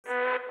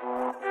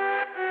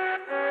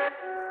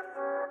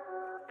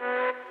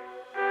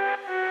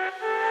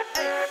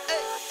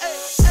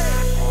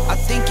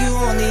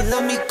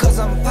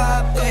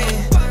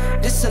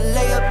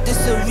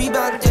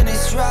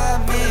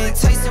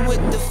messing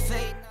with the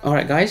fate.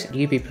 Alright guys,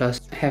 UB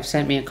Plus have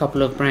sent me a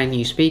couple of brand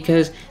new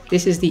speakers.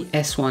 This is the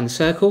S1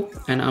 Circle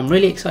and I'm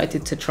really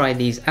excited to try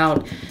these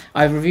out.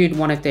 I've reviewed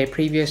one of their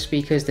previous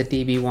speakers, the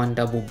DB1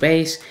 Double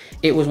Bass.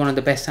 It was one of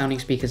the best sounding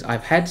speakers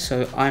I've had,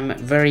 so I'm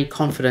very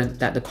confident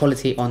that the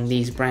quality on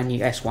these brand new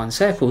S1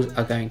 Circles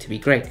are going to be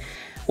great.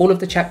 All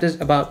of the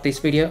chapters about this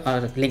video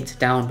are linked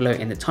down below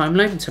in the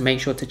timeline, so make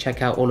sure to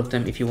check out all of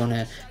them if you want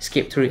to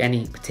skip through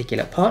any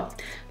particular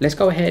part. Let's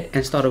go ahead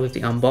and start with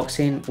the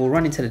unboxing. We'll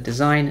run into the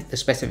design, the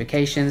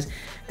specifications,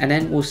 and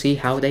then we'll see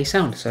how they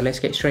sound. So let's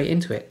get straight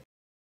into it.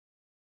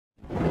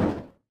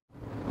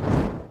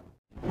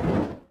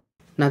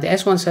 Now the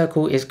S1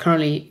 Circle is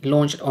currently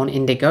launched on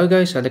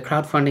Indiegogo, so the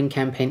crowdfunding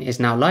campaign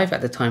is now live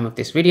at the time of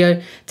this video.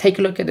 Take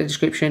a look at the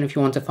description if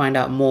you want to find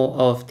out more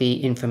of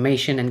the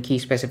information and key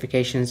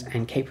specifications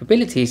and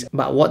capabilities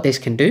about what this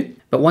can do.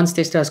 But once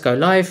this does go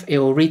live, it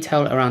will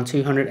retail around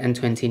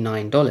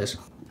 $229.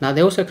 Now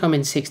they also come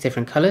in 6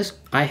 different colors.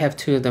 I have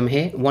 2 of them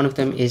here. One of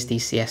them is the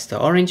Siesta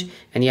Orange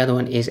and the other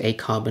one is a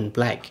Carbon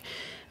Black.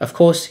 Of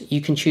course,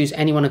 you can choose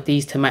any one of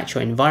these to match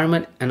your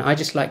environment, and I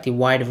just like the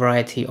wide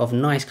variety of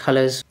nice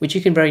colors, which you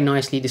can very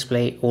nicely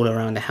display all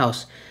around the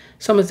house.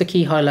 Some of the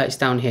key highlights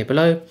down here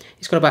below.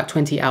 It's got about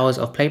 20 hours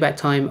of playback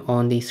time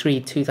on the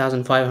 3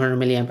 2500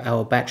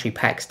 mAh battery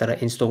packs that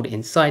are installed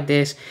inside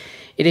this.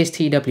 It is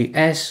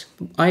TWS,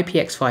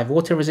 IPX5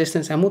 water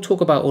resistance, and we'll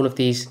talk about all of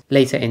these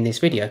later in this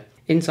video.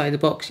 Inside the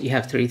box, you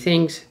have 3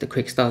 things: the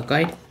quick start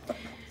guide,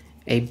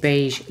 a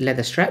beige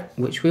leather strap,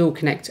 which will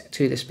connect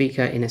to the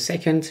speaker in a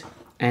second,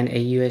 and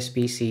a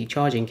USB-C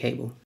charging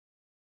cable.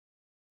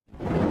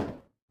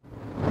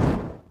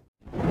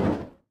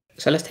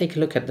 So let's take a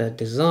look at the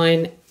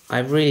design. I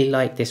really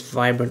like this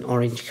vibrant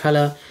orange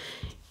color.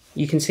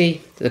 You can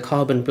see the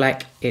Carbon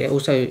Black, it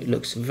also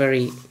looks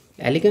very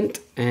elegant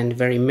and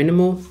very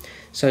minimal.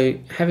 So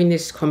having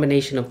this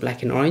combination of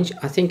black and orange,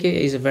 I think it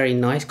is a very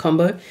nice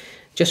combo.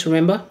 Just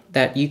remember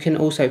that you can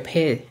also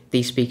pair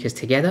these speakers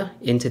together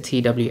into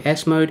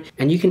TWS mode,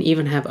 and you can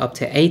even have up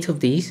to 8 of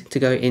these to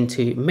go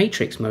into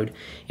Matrix mode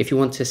if you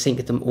want to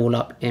sync them all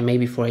up, and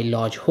maybe for a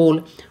large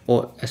haul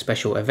or a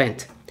special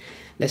event.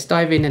 Let's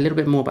dive in a little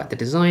bit more about the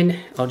design.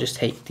 I'll just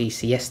take the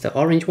Siesta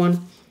Orange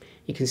one.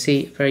 You can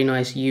see very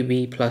nice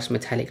UB Plus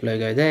metallic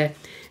logo there,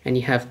 and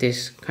you have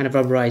this kind of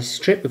rubberized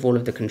strip with all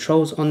of the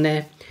controls on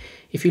there.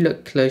 If you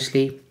look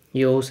closely,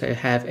 you also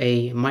have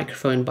a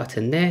microphone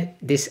button there.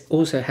 This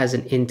also has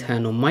an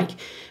internal mic,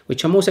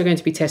 which I'm also going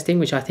to be testing,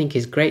 which I think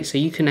is great. So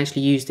you can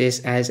actually use this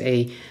as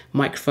a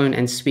microphone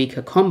and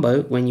speaker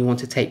combo when you want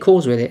to take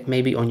calls with it,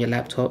 maybe on your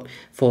laptop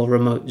for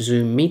remote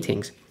Zoom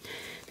meetings.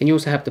 Then you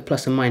also have the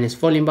plus and minus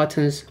volume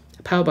buttons,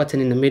 a power button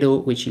in the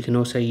middle, which you can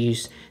also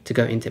use to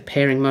go into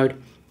pairing mode.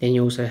 Then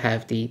you also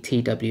have the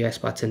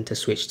TWS button to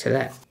switch to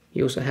that.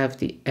 You also have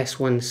the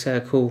S1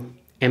 Circle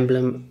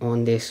emblem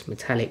on this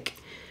metallic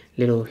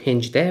little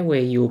hinge there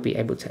where you will be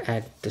able to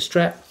add the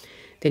strap.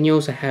 Then you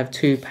also have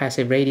 2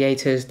 passive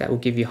radiators that will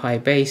give you high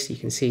bass. You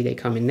can see they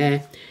come in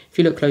there. If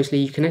you look closely,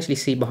 you can actually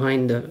see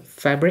behind the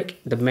fabric,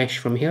 the mesh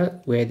from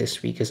here, where the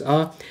speakers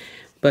are.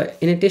 But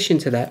in addition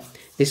to that,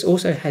 this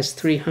also has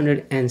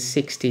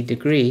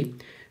 360-degree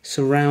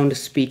surround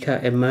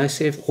speaker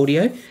immersive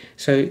audio.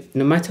 So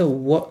no matter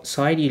what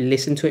side you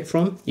listen to it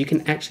from, you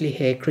can actually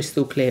hear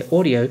crystal clear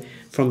audio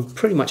from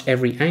pretty much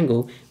every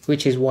angle,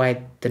 which is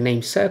why the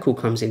name Circle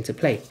comes into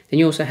play. Then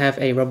you also have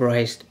a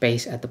rubberized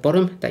base at the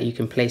bottom that you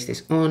can place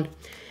this on.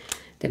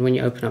 Then when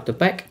you open up the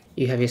back,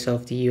 you have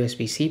yourself the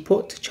USB-C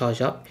port to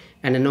charge up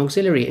and an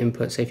auxiliary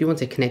input. So if you want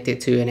to connect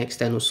it to an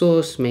external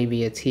source,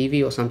 maybe a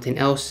TV or something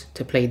else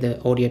to play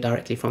the audio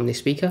directly from this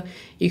speaker,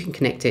 you can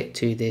connect it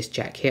to this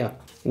jack here.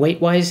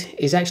 Weight-wise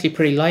is actually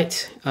pretty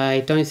light.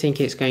 I don't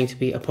think it's going to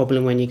be a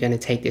problem when you're going to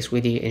take this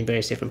with you in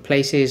various different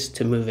places,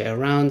 to move it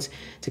around,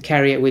 to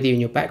carry it with you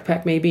in your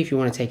backpack maybe. If you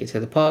want to take it to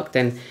the park,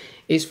 then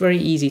it's very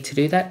easy to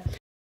do that.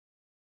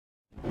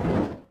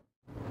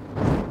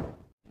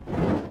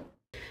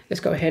 Let's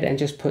go ahead and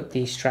just put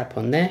the strap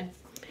on there.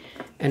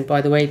 And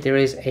by the way, there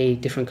is a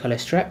different color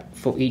strap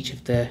for each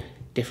of the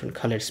different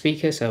colored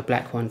speakers. So a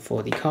black one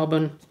for the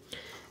Carbon.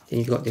 Then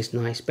you've got this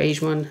nice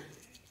beige one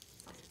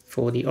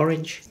for the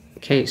orange.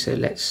 Okay, so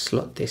let's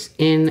slot this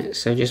in.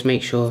 So just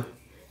make sure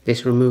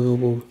this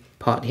removable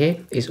part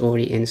here is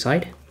already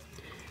inside.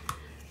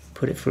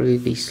 Put it through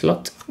the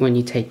slot. When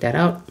you take that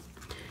out,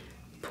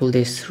 pull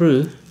this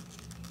through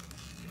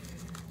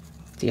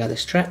the other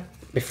strap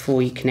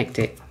before you connect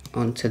it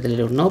onto the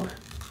little knob,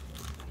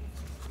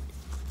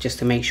 just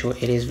to make sure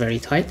it is very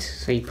tight.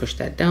 So you push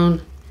that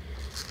down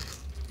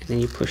and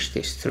then you push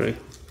this through,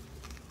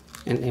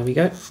 and there we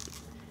go.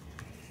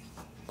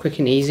 Quick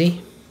and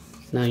easy.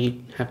 Now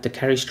you have the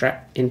carry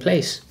strap in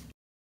place.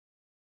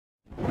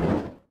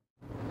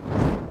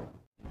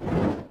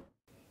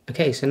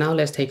 Okay, so now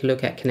let's take a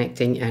look at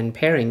connecting and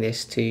pairing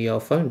this to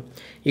your phone.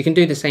 You can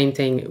do the same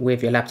thing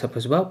with your laptop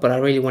as well, but I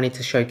really wanted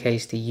to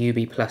showcase the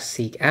UB Plus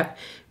Seek app,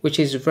 which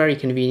is very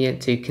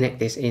convenient to connect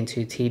this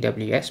into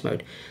TWS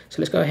mode. So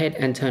let's go ahead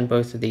and turn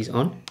both of these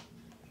on.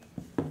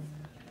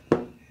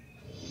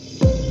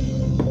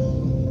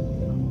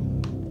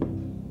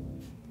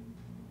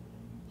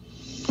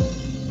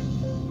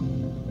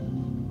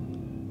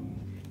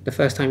 The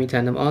first time you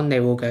turn them on, they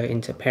will go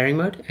into pairing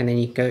mode, and then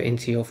you go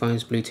into your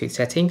phone's Bluetooth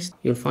settings.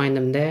 You'll find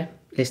them there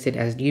listed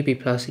as UB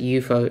Plus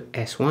UFO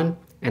S1,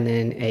 and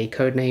then a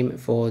code name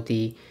for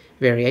the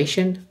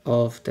variation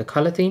of the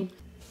color theme.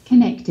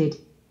 Connected.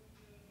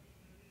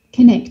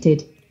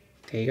 Connected.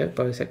 There you go,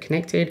 both are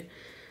connected.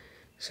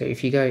 So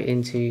if you go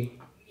into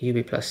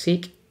UB Plus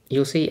Seek,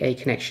 you'll see a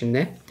connection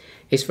there.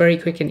 It's very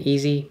quick and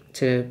easy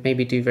to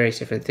maybe do various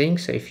different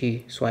things. So if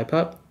you swipe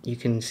up, you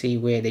can see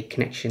where the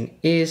connection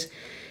is.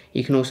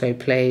 You can also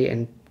play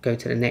and go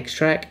to the next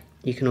track.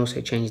 You can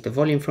also change the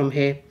volume from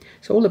here.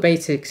 So all the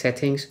basic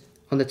settings.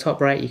 On the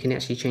top right, you can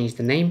actually change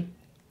the name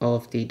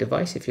of the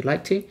device if you'd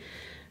like to.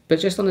 But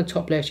just on the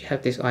top left, you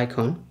have this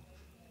icon.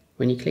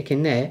 When you click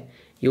in there,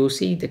 you'll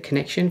see the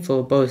connection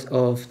for both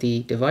of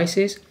the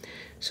devices.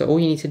 So all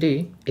you need to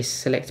do is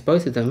select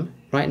both of them.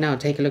 Right now,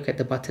 take a look at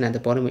the button at the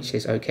bottom, which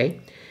says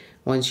OK.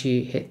 Once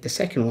you hit the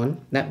second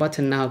one, that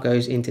button now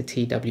goes into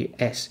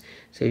TWS.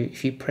 So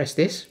if you press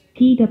this,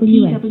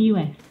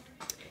 TWS.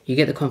 You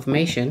get the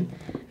confirmation,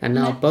 and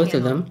now both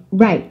of them,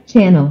 right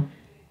channel.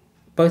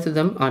 Both of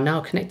them are now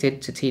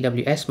connected to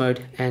TWS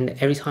mode, and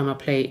every time I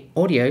play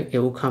audio, it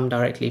will come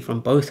directly from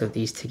both of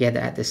these together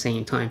at the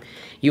same time.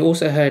 You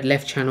also heard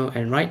left channel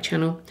and right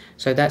channel,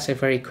 so that's a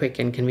very quick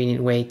and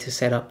convenient way to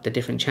set up the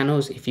different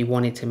channels if you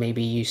wanted to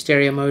maybe use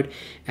stereo mode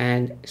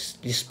and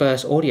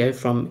disperse audio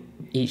from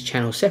each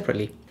channel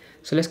separately.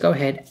 So let's go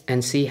ahead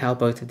and see how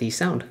both of these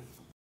sound.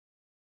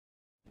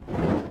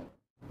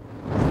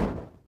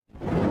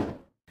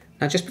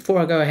 Now just before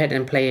I go ahead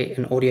and play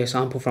an audio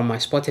sample from my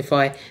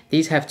Spotify,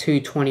 these have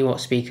two 20-watt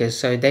speakers,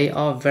 so they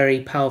are very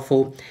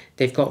powerful.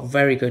 They've got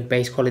very good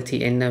bass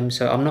quality in them,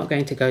 so I'm not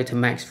going to go to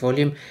max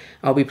volume.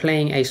 I'll be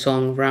playing a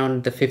song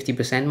around the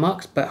 50%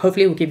 marks, but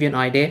hopefully it will give you an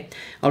idea.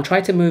 I'll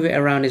try to move it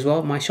around as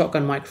well. My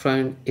shotgun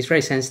microphone is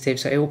very sensitive,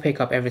 so it will pick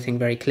up everything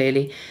very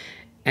clearly,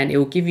 and it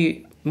will give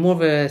you more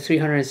of a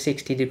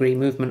 360-degree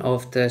movement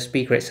of the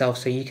speaker itself,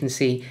 so you can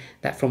see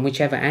that from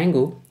whichever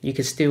angle you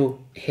can still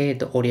hear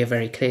the audio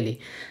very clearly.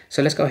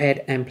 So let's go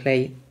ahead and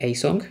play a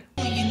song.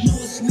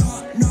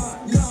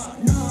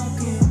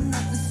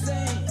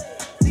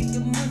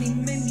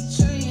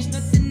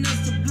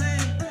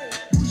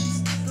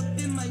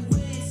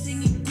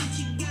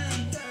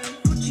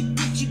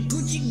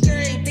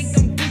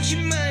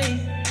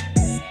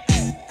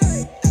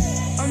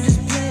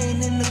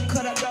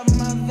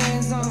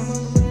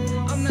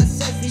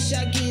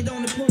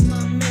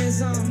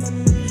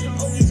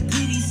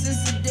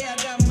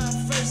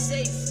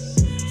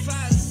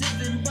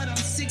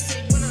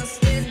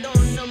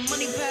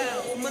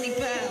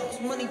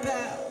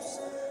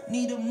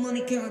 Need a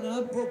money counter,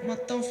 I broke my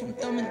thumb from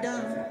thumbing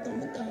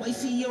down.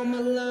 Wifey on my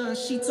line,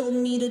 she told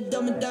me to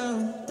dumb it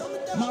down.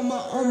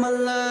 Mama on my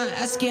line,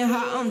 asking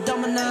how I'm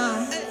dumbing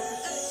now.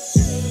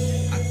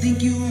 I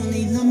think you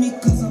only love me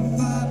cause I'm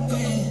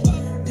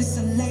poppin'. This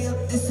a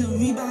layup, this a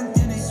rebound,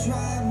 then it's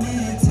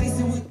driving.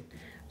 Tyson with...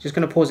 Just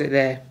gonna pause it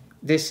there.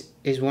 This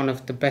is one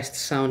of the best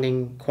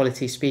sounding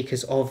quality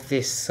speakers of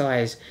this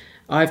size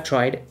I've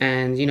tried,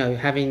 and you know,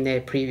 having their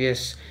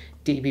previous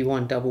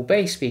DB1 double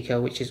bass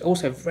speaker, which is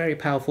also very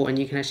powerful, and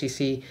you can actually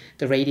see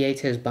the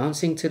radiators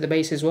bouncing to the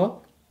bass as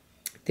well.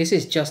 This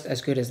is just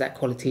as good as that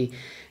quality,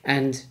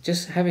 and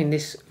just having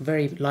this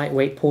very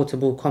lightweight,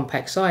 portable,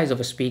 compact size of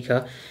a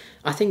speaker,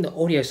 I think the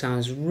audio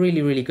sounds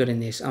really good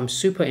in this. I'm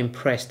super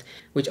impressed,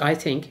 which I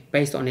think,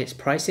 based on its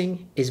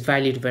pricing, is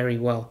valued very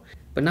well.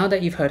 But now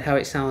that you've heard how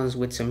it sounds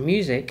with some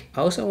music,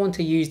 I also want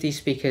to use these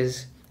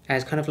speakers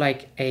as kind of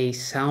like a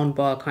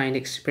soundbar kind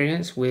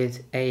experience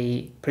with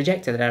a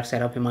projector that I've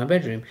set up in my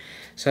bedroom.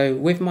 So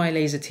with my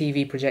laser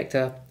TV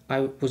projector,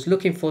 I was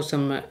looking for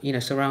some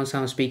surround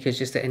sound speakers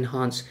just to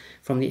enhance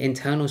from the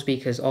internal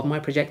speakers of my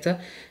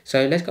projector.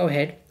 So let's go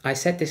ahead. I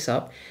set this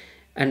up,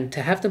 and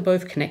to have them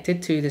both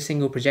connected to the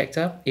single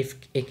projector, if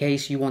in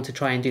case you want to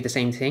try and do the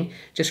same thing,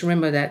 just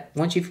remember that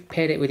once you've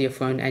paired it with your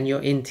phone and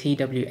you're in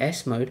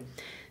TWS mode,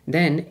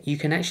 then you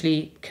can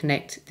actually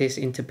connect this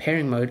into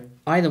pairing mode,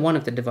 either one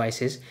of the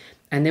devices,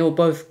 and they will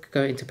both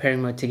go into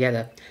pairing mode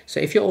together. So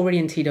if you're already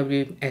in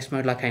TWS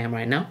mode like I am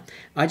right now,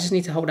 I just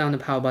need to hold down the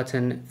power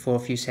button for a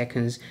few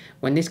seconds.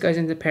 When this goes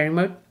into pairing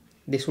mode,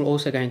 this will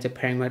also go into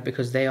pairing mode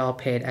because they are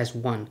paired as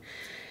one.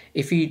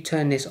 If you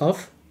turn this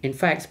off, in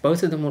fact,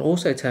 both of them will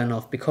also turn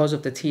off because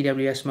of the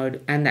TWS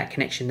mode and that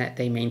connection that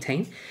they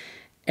maintain.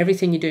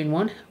 Everything you do in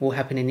one will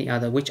happen in the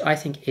other, which I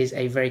think is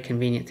a very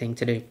convenient thing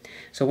to do.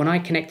 So when I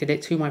connected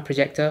it to my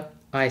projector,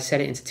 I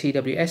set it into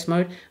TWS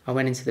mode. I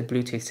went into the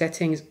Bluetooth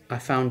settings. I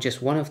found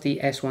just one of the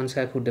S1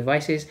 circled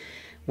devices.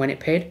 When it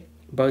paired,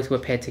 both were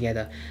paired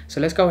together.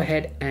 So let's go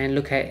ahead and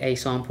look at a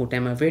sample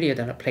demo video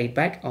that I played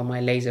back on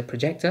my laser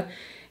projector,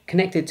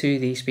 connected to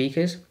these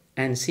speakers,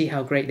 and see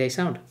how great they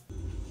sound.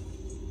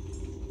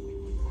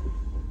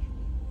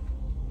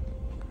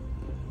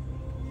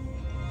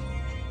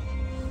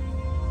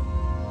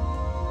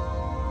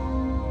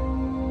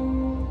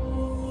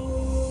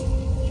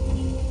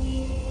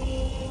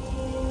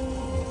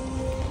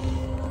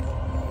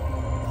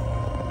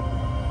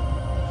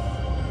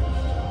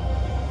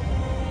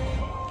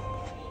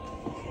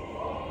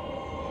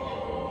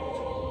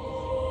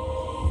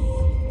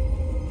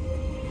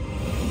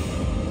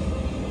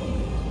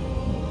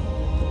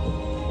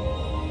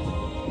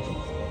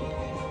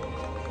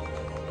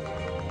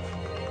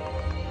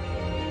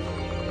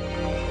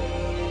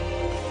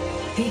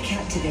 Be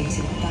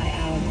captivated by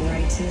our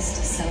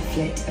brightest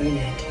self-lit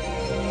OLED.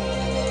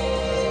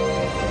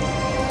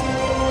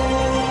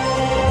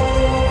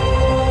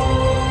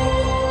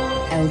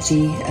 LG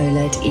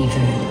OLED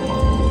Evo.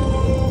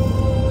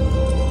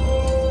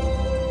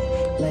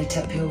 Light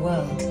up your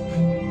world.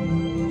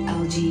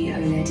 LG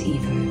OLED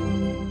Evo.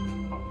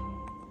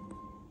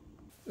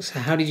 So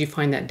how did you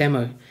find that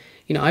demo?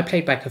 You know, I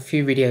played back a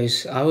few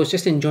videos. I was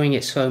just enjoying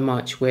it so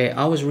much where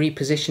I was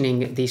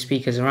repositioning these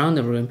speakers around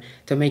the room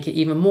to make it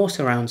even more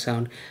surround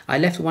sound. I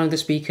left one of the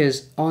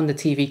speakers on the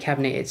TV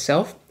cabinet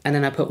itself, and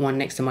then I put one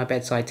next to my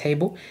bedside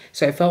table.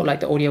 So it felt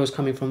like the audio was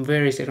coming from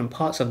various different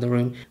parts of the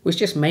room, which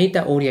just made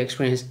that audio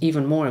experience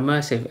even more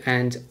immersive.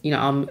 And, you know,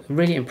 I'm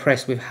really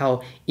impressed with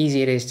how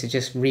easy it is to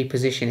just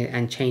reposition it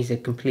and change the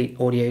complete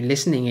audio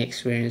listening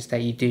experience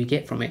that you do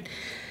get from it.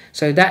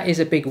 So that is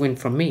a big win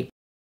from me.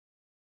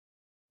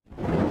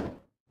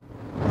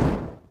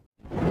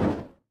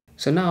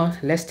 So now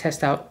let's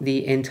test out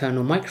the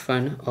internal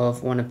microphone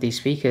of one of these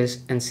speakers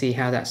and see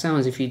how that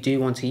sounds if you do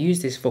want to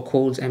use this for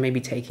calls and maybe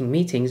taking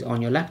meetings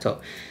on your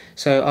laptop.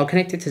 So I'll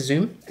connect it to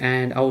Zoom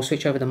and I will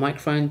switch over the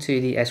microphone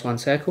to the S1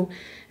 Circle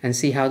and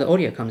see how the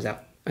audio comes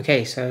out.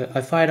 Okay, so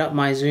I fired up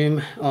my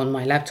Zoom on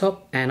my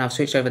laptop and I've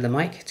switched over the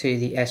mic to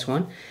the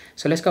S1.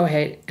 So let's go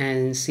ahead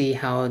and see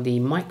how the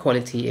mic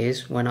quality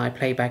is when I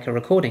play back a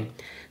recording.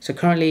 So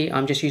currently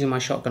I'm just using my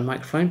shotgun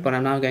microphone, but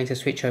I'm now going to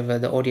switch over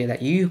the audio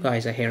that you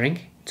guys are hearing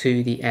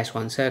to the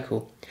S1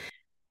 Circle.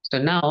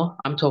 So now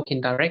I'm talking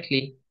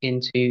directly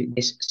into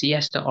this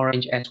Siesta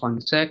Orange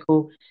S1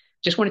 Circle.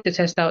 Just wanted to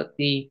test out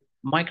the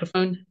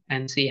microphone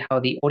and see how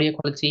the audio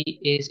quality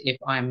is if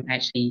I'm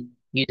actually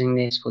using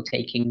this for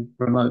taking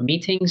remote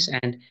meetings,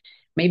 and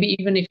maybe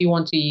even if you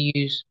want to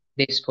use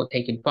this for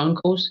taking phone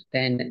calls,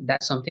 then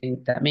that's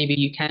something that maybe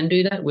you can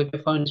do that with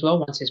your phone as well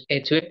once it's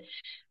paired to it.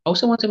 I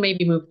also want to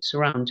maybe move this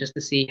around just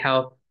to see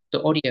how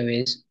the audio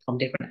is from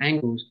different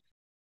angles.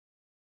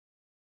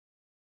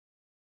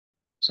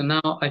 So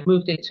now I've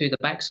moved it to the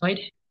back side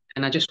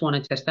and I just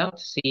want to test out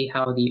to see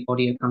how the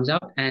audio comes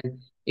out and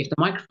if the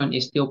microphone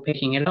is still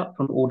picking it up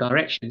from all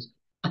directions.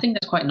 I think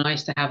that's quite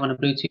nice to have on a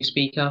Bluetooth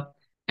speaker,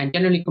 and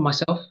generally for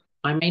myself,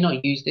 I may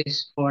not use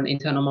this for an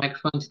internal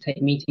microphone to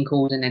take meeting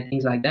calls and then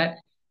things like that.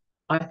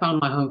 I found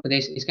my home for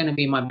this. It's going to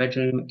be my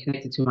bedroom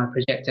connected to my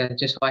projector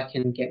just so I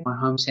can get my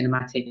home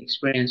cinematic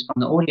experience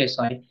from the audio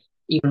side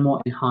even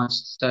more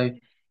enhanced. So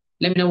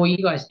let me know what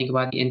you guys think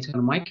about the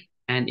internal mic,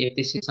 and if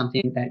this is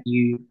something that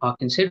you are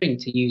considering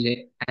to use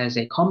it as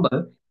a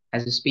combo,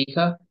 as a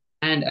speaker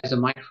and as a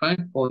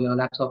microphone for your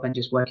laptop and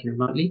just working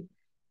remotely,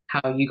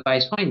 how you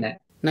guys find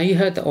that. Now you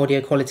heard the audio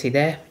quality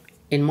there.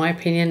 In my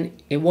opinion,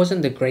 it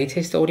wasn't the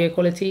greatest audio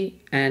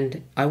quality,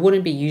 and I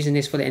wouldn't be using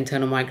this for the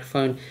internal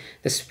microphone.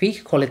 The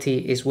speaker quality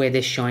is where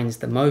this shines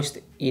the most.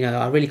 You know,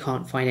 I really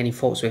can't find any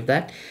faults with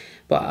that.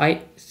 But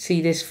I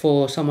see this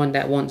for someone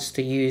that wants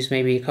to use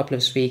maybe a couple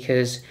of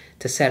speakers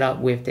to set up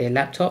with their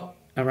laptop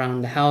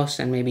around the house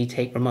and maybe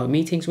take remote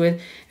meetings with,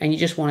 and you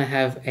just want to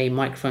have a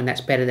microphone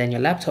that's better than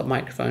your laptop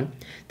microphone,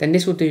 then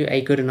this will do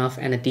a good enough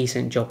and a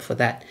decent job for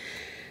that.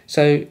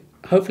 So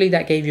hopefully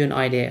that gave you an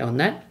idea on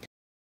that.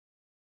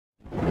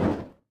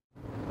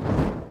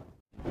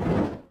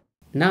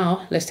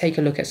 Now let's take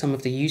a look at some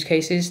of the use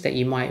cases that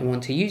you might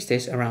want to use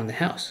this around the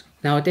house.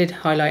 Now I did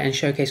highlight and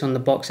showcase on the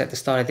box at the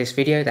start of this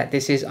video that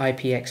this is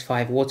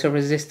IPX5 water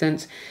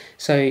resistant.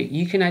 So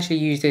you can actually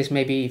use this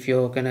maybe if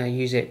you're going to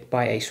use it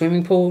by a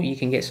swimming pool, you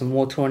can get some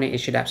water on it, it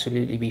should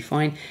absolutely be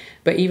fine.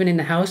 But even in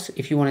the house,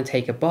 if you want to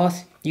take a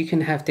bath, you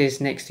can have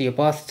this next to your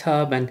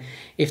bathtub, and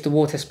if the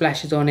water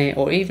splashes on it,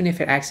 or even if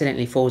it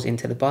accidentally falls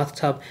into the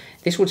bathtub,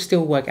 this would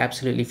still work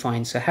absolutely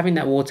fine. So having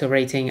that water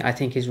rating I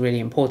think is really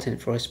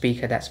important for a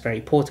speaker that's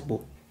very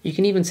portable. You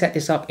can even set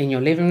this up in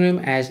your living room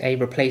as a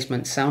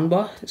replacement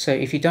soundbar. So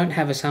if you don't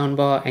have a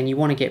soundbar and you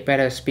want to get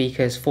better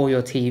speakers for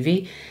your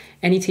TV,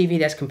 any TV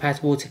that's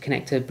compatible to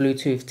connect to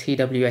Bluetooth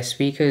TWS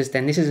speakers,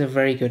 then this is a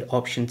very good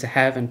option to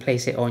have and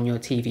place it on your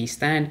TV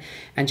stand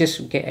and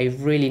just get a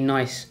really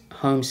nice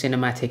home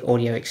cinematic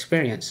audio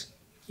experience.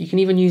 You can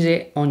even use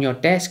it on your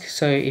desk,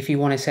 so if you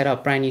want to set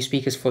up brand new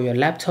speakers for your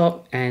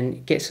laptop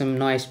and get some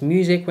nice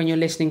music when you're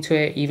listening to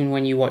it, even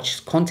when you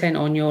watch content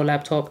on your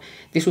laptop,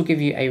 this will give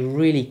you a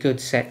really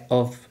good set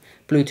of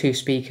Bluetooth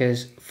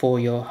speakers for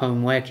your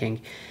home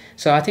working.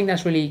 So I think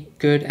that's really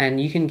good, and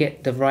you can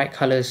get the right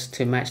colors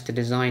to match the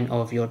design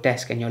of your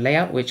desk and your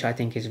layout, which I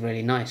think is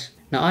really nice.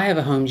 Now I have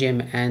a home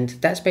gym and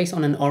that's based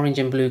on an orange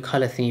and blue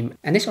color theme,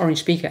 and this orange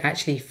speaker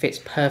actually fits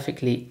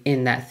perfectly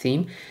in that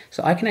theme.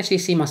 So I can actually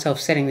see myself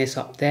setting this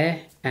up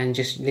there and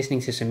just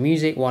listening to some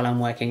music while I'm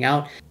working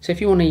out. So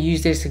if you want to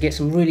use this to get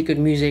some really good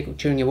music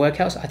during your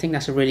workouts, I think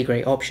that's a really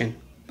great option.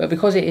 But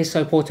because it is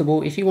so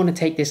portable, if you want to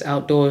take this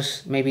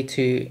outdoors, maybe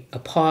to a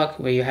park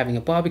where you're having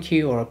a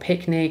barbecue or a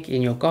picnic,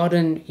 in your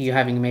garden, you're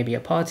having maybe a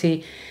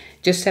party,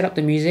 just set up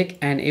the music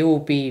and it will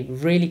be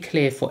really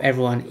clear for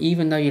everyone.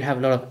 Even though you'll have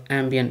a lot of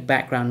ambient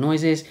background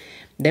noises,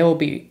 they will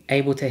be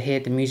able to hear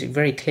the music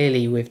very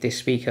clearly with this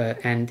speaker,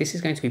 and this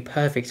is going to be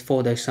perfect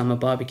for those summer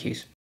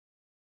barbecues.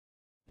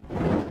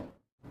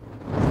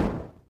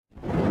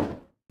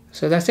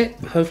 So that's it.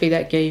 Hopefully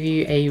that gave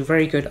you a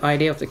very good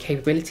idea of the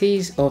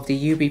capabilities of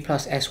the UB+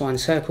 S1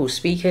 Circle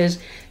speakers.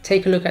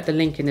 Take a look at the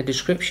link in the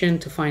description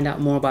to find out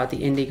more about the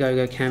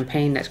Indiegogo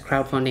campaign that's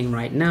crowdfunding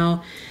right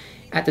now.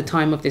 At the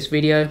time of this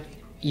video,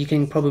 you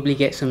can probably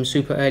get some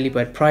super early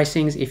bird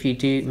pricings if you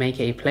do make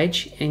a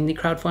pledge in the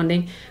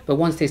crowdfunding. But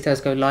once this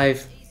does go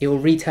live, it will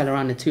retail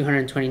around the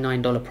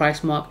 $229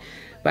 price mark.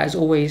 But as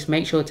always,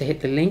 make sure to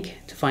hit the link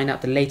to find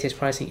out the latest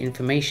pricing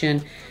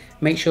information.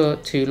 Make sure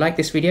to like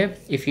this video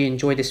if you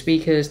enjoy the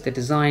speakers, the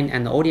design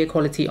and the audio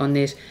quality on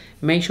this.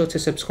 Make sure to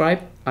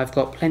subscribe. I've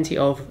got plenty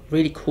of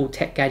really cool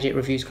tech gadget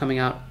reviews coming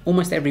out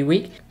almost every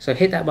week. So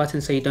hit that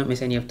button so you don't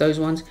miss any of those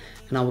ones.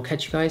 And I will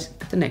catch you guys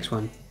at the next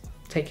one.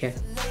 Take care.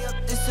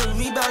 It's a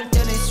rebound,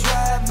 then it's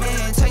right,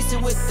 man.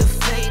 Tyson with the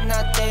fade,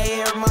 not the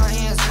air, my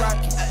hands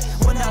rocking.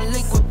 When I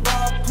link with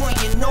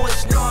ballpoint, you know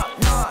it's not.